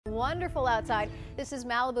wonderful outside. This is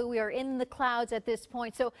Malibu. We are in the clouds at this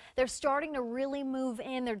point, so they're starting to really move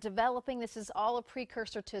in. They're developing. This is all a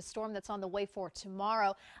precursor to a storm that's on the way for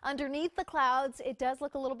tomorrow. Underneath the clouds, it does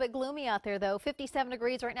look a little bit gloomy out there, though. 57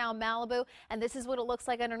 degrees right now in Malibu, and this is what it looks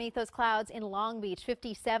like underneath those clouds in Long Beach,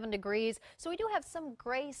 57 degrees. So we do have some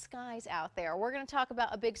gray skies out there. We're going to talk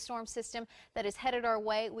about a big storm system that is headed our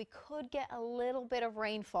way. We could get a little bit of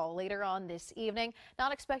rainfall later on this evening.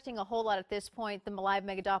 Not expecting a whole lot at this point. The live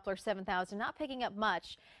mega Doppler 7000 not picking up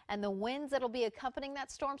much, and the winds that'll be accompanying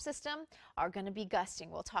that storm system are going to be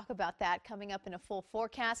gusting. We'll talk about that coming up in a full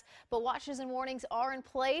forecast, but watches and warnings are in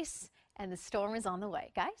place and the storm is on the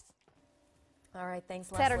way. Guys? All right, thanks,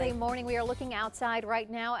 Leslie. Saturday morning, we are looking outside right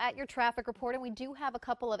now at your traffic report, and we do have a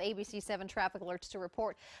couple of ABC7 traffic alerts to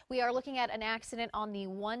report. We are looking at an accident on the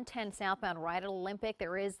 110 southbound right at Olympic.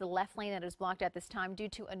 There is the left lane that is blocked at this time due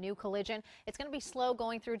to a new collision. It's going to be slow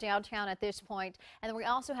going through downtown at this point. And then we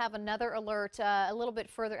also have another alert a little bit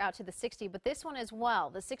further out to the 60, but this one as well.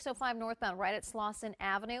 The 605 northbound right at Slauson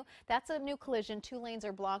Avenue. That's a new collision. Two lanes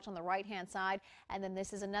are blocked on the right-hand side. And then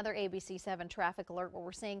this is another ABC7 traffic alert where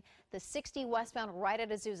we're seeing the 60 westbound right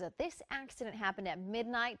at Azusa. This accident happened at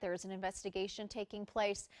midnight. There's an investigation taking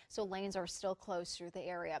place, so lanes are still closed through the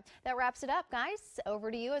area. That wraps it up, guys.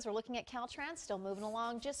 Over to you as we're looking at Caltrans, still moving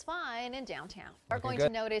along just fine in downtown. We're going to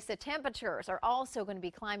notice that temperatures are also going to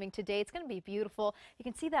be climbing today. It's going to be beautiful. You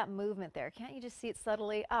can see that movement there. Can't you just see it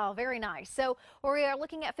subtly? Oh, very nice. So we are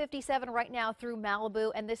looking at 57 right now through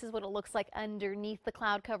Malibu, and this is what it looks like underneath the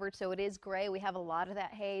cloud coverage. So it is gray. We have a lot of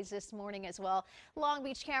that haze this morning as well. Long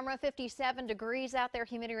Beach camera, 57 degrees out there,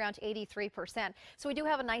 humidity around 83%. So we do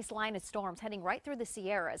have a nice line of storms heading right through the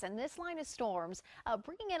Sierras, and this line of storms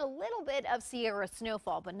bringing in a little bit of Sierra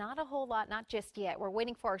snowfall, but not a whole lot, not just yet. We're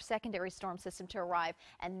waiting for our secondary storm system to arrive,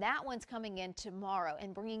 and that one's coming in tomorrow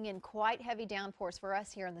and bringing in quite heavy downpours for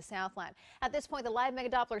us here in the Southland. At this point, the live mega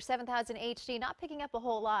Doppler 7000 HD not picking up a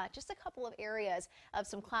whole lot, just a couple of areas of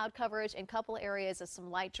some cloud coverage and a couple of areas of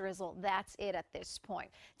some light drizzle. That's it at this point.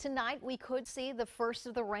 Tonight, we could see the first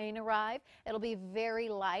of the rain arrive. It'll be very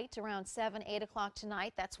light around 7, 8 o'clock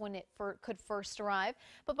tonight. That's when it could first arrive.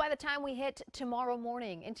 But by the time we hit tomorrow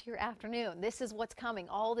morning into your afternoon, this is what's coming.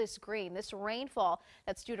 All this green, this rainfall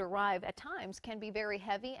that's due to arrive at times can be very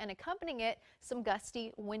heavy, and accompanying it, some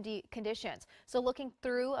gusty, windy conditions. So looking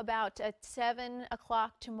through about at 7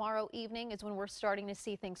 o'clock tomorrow evening is when we're starting to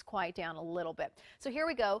see things quiet down a little bit. So here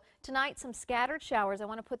we go. Tonight, some scattered showers. I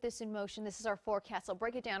want to put this in motion. This is our forecast. I'll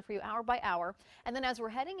break it down for you hour by hour. And then as we're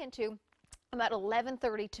heading into about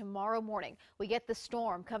 11:30 tomorrow morning, we get the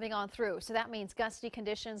storm coming on through. So that means gusty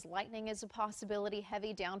conditions, lightning is a possibility,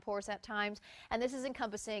 heavy downpours at times, and this is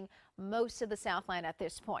encompassing most of the Southland at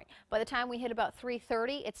this point. By the time we hit about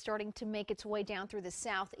 3:30, it's starting to make its way down through the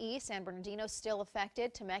southeast. San Bernardino still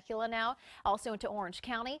affected, Temecula now, also into Orange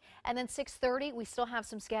County. And then 6:30, we still have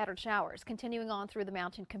some scattered showers continuing on through the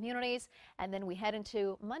mountain communities. And then we head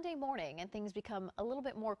into Monday morning and things become a little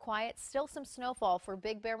bit more quiet. Still some snowfall for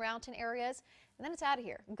Big Bear Mountain areas. And then it's out of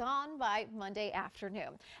here, gone by Monday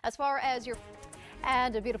afternoon. As far as your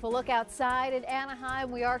and a beautiful look outside in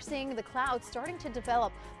Anaheim, we are seeing the clouds starting to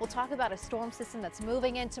develop. We'll talk about a storm system that's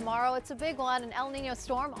moving in tomorrow. It's a big one, an El Nino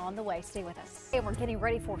storm on the way. Stay with us. And we're getting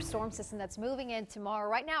ready for a storm system that's moving in tomorrow.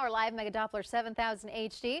 Right now, our live mega Doppler 7000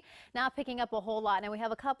 HD not picking up a whole lot. Now we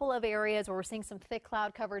have a couple of areas where we're seeing some thick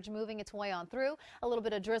cloud coverage moving its way on through. A little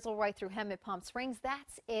bit of drizzle right through Hemet, Palm Springs.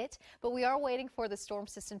 That's it. But we are waiting for the storm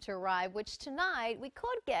system to arrive, which tonight we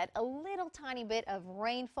could get a little tiny bit of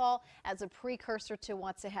rainfall as a precursor to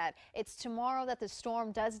what's ahead. It's tomorrow that the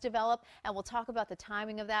storm does develop, and we'll talk about the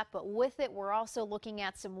timing of that. But with it, we're also looking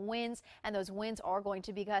at some winds, and those winds are going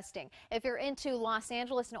to be gusting. If you're into Los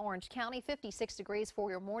Angeles and Orange County, 56 degrees for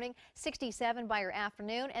your morning, 67 by your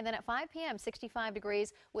afternoon, and then at 5 p.m., 65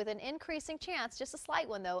 degrees with an increasing chance, just a slight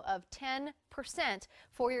one though, of 10%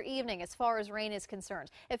 for your evening as far as rain is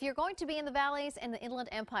concerned. If you're going to be in the valleys and the Inland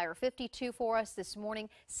Empire, 52 for us this morning,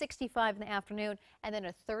 65 in the afternoon, and then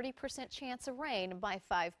a 30% chance of rain by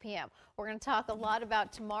 5 p.m. We're going to talk a lot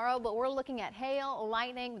about tomorrow, but we're looking at hail,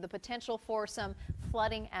 lightning, the potential for some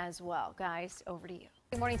flooding as well. Guys, over to you.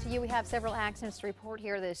 Good morning to you. We have several accidents to report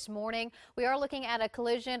here this morning. We are looking at a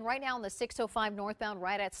collision right now on the 605 northbound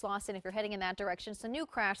right at Slauson. If you're heading in that direction, it's a new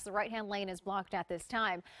crash. The right-hand lane is blocked at this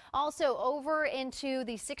time. Also over into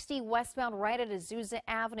the 60 westbound right at Azusa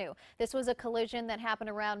Avenue. This was a collision that happened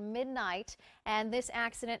around midnight, and this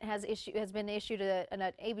accident has been issued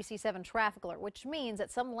an ABC7 traffic alert, which means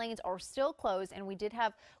that some lanes are still closed, and we did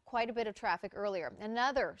have quite a bit of traffic earlier.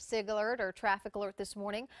 Another SIG alert or traffic alert this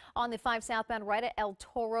morning on the 5 southbound right at El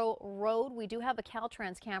Toro Road. We do have a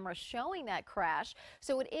Caltrans camera showing that crash,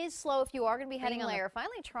 so it is slow if you are going to be heading on there.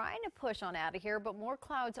 Finally trying to push on out of here, but more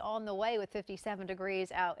clouds on the way with 57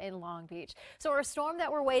 degrees out in Long Beach. So our storm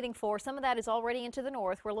that we're waiting for, some of that is already into the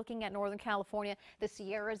north. We're looking at Northern California. The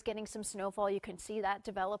Sierra is getting some snowfall. You can see that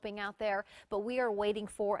developing out there, but we are waiting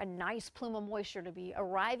for a nice plume of moisture to be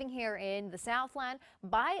arriving here in the Southland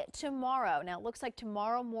by tomorrow. Now it looks like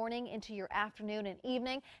tomorrow morning into your afternoon and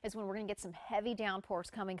evening is when we're going to get some heavy downpours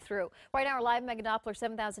coming through. Right now our live Mega Doppler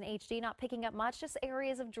 7000 HD not picking up much, just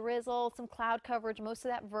areas of drizzle, some cloud coverage, most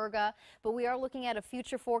of that virga, but we are looking at a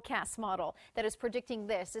future forecast model that is predicting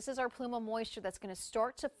this. This is our plume of moisture that's going to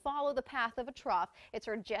start to follow the path of a trough. It's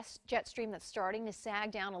our jet stream that's starting to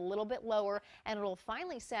sag down a little bit lower, and it'll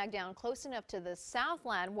finally sag down close enough to the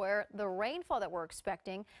Southland where the rainfall that we're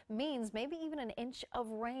expecting means maybe even an inch of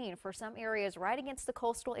rain for some areas right against the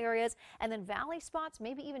coastal areas, and then valley spots,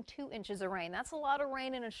 maybe even 2 inches of rain. That's a lot of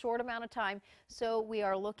rain in a short amount of time, so we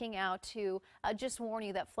are looking out to just warn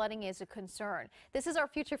you that flooding is a concern. This is our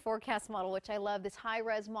future forecast model, which I love, this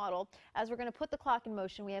high-res model. As we're going to put the clock in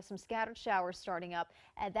motion, we have some scattered showers starting up,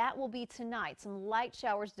 and that will be tonight. Some light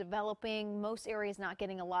showers developing, most areas not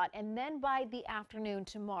getting a lot, and then by the afternoon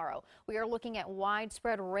tomorrow, we are looking at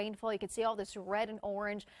widespread rainfall. You can see all this red and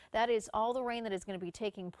orange. That is all the rain that is going to be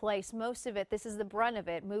taking place. Most of it, this is the brunt of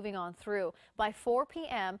it, moving on through. By 4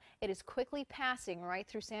 p.m., it is quickly passing right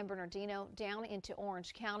through San Bernardino, down into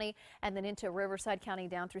Orange County, and then into Riverside County,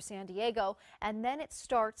 down through San Diego, and then it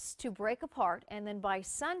starts to break apart, and then by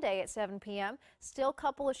Sunday at 7 p.m., still a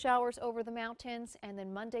couple of showers over the mountains, and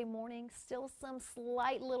then Monday morning, still some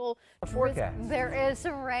slight little forecast. There is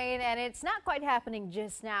some rain, and it's not quite happening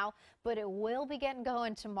just now, but it will be getting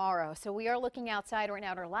going tomorrow. So we are looking outside right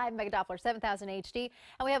now at our live Mega Doppler 7000 HD,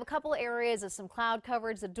 and we have a couple of areas of some cloud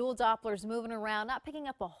coverage. The dual Dopplers moving around, not picking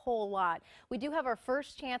up a whole lot. We do have our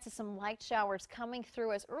first chance of some light showers coming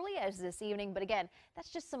through as early as this evening, but again, that's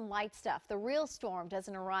just some light stuff. The real storm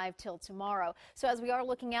doesn't arrive till tomorrow. So as we are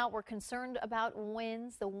looking out, we're concerned about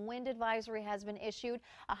winds. The wind advisory has been issued.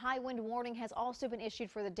 A high wind warning has also been issued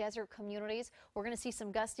for the desert communities. We're going to see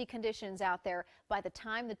some gusty conditions out there by the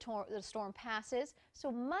time the storm passes. So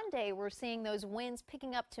Monday, we're seeing those winds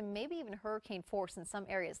picking up to maybe even hurricane force in some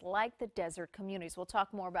areas like the desert communities. We'll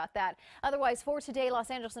talk more about that. Otherwise, for today, Los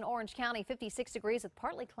Angeles and Orange County, 56 degrees with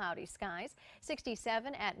partly cloudy skies,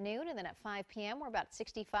 67 at noon, and then at 5 p.m. we're about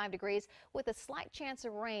 65 degrees with a slight chance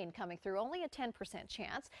of rain coming through, only a 10%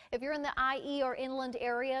 chance. If you're in the IE or inland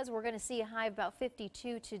areas, we're going to see a high of about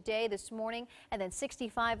 52 today, this morning, and then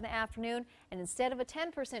 65 in the afternoon. And instead of a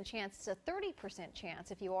 10% chance, it's a 30%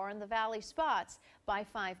 chance if you are in the valley spots by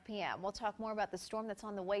 5 p.m. We'll talk more about the storm that's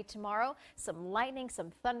on the way tomorrow. Some lightning,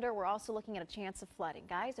 some thunder. We're also looking at a chance of flooding.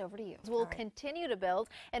 Guys, over to you. We'll continue to build.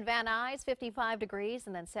 In Van Nuys, 55 degrees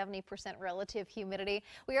and then 70% relative humidity.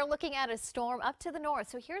 We are looking at a storm up to the north.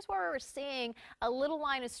 So here's where we're seeing a little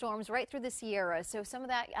line of storms right through the Sierra. So some of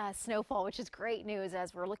that snowfall, which is great news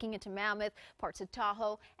as we're looking into Mammoth, parts of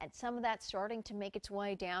Tahoe, and some of that starting to make its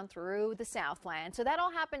way down through the Southland. So that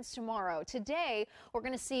all happens tomorrow. Today, we're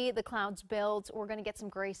going to see the clouds build. We're going to get some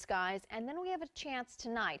gray skies, and then we have a chance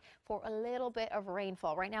tonight for a little bit of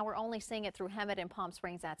rainfall. Right now, we're only seeing it through Hemet and Palm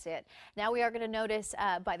Springs. That's it. Now we are going to notice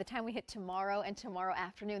by the time we hit tomorrow and tomorrow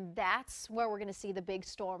afternoon, that's where we're going to see the big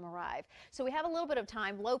storm arrive. So we have a little bit of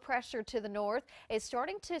time. Low pressure to the north is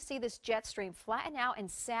starting to see this jet stream flatten out and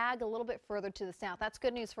sag a little bit further to the south. That's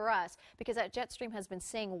good news for us because that jet stream has been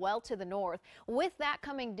staying well to the north. With that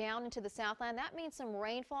coming down into the Southland, that means some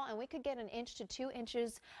rainfall, and we could get an inch to 2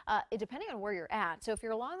 inches depending on where you're at. So if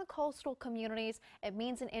you're along the coastal communities, it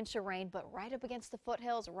means an inch of rain, but right up against the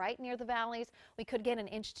foothills, right near the valleys, we could get an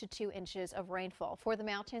inch to 2 inches of rainfall. For the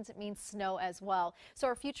mountains, it means snow as well. So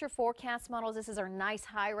our future forecast models, this is our nice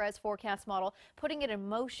high-res forecast model. Putting it in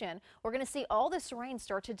motion, we're going to see all this rain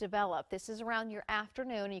start to develop. This is around your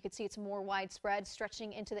afternoon. You can see it's more widespread,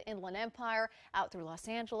 stretching into the Inland Empire, out through Los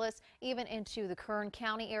Angeles, even into the Kern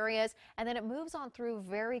County areas, and then it moves on through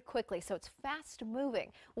very quickly. So it's fast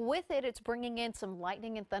moving. With it, it's bringing in some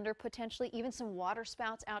lightning and thunder, potentially even some water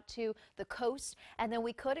spouts out to the coast, and then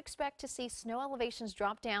we could expect to see snow elevations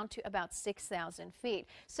drop down to about 6,000 feet.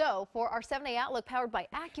 So for our 7-day outlook powered by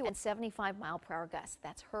AccuWeather, and 75-mile-per-hour gusts.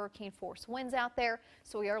 That's hurricane force winds out there.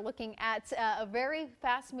 So we are looking at a very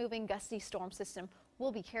fast-moving gusty storm system.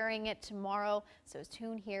 We'll be carrying it tomorrow, so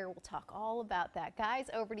tune here. We'll talk all about that. Guys,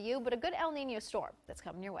 over to you, but a good El Nino storm that's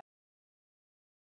coming your way.